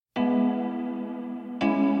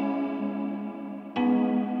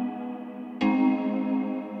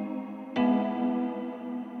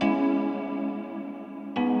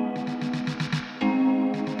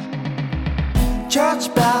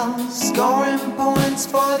church bells, scoring points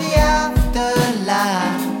for the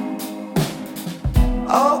afterlife.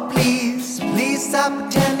 Oh please, please stop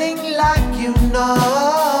pretending like you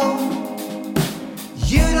know.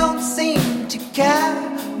 You don't seem to care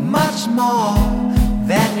much more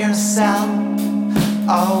than yourself.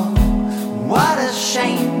 Oh, what a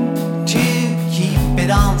shame to keep it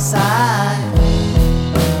on side.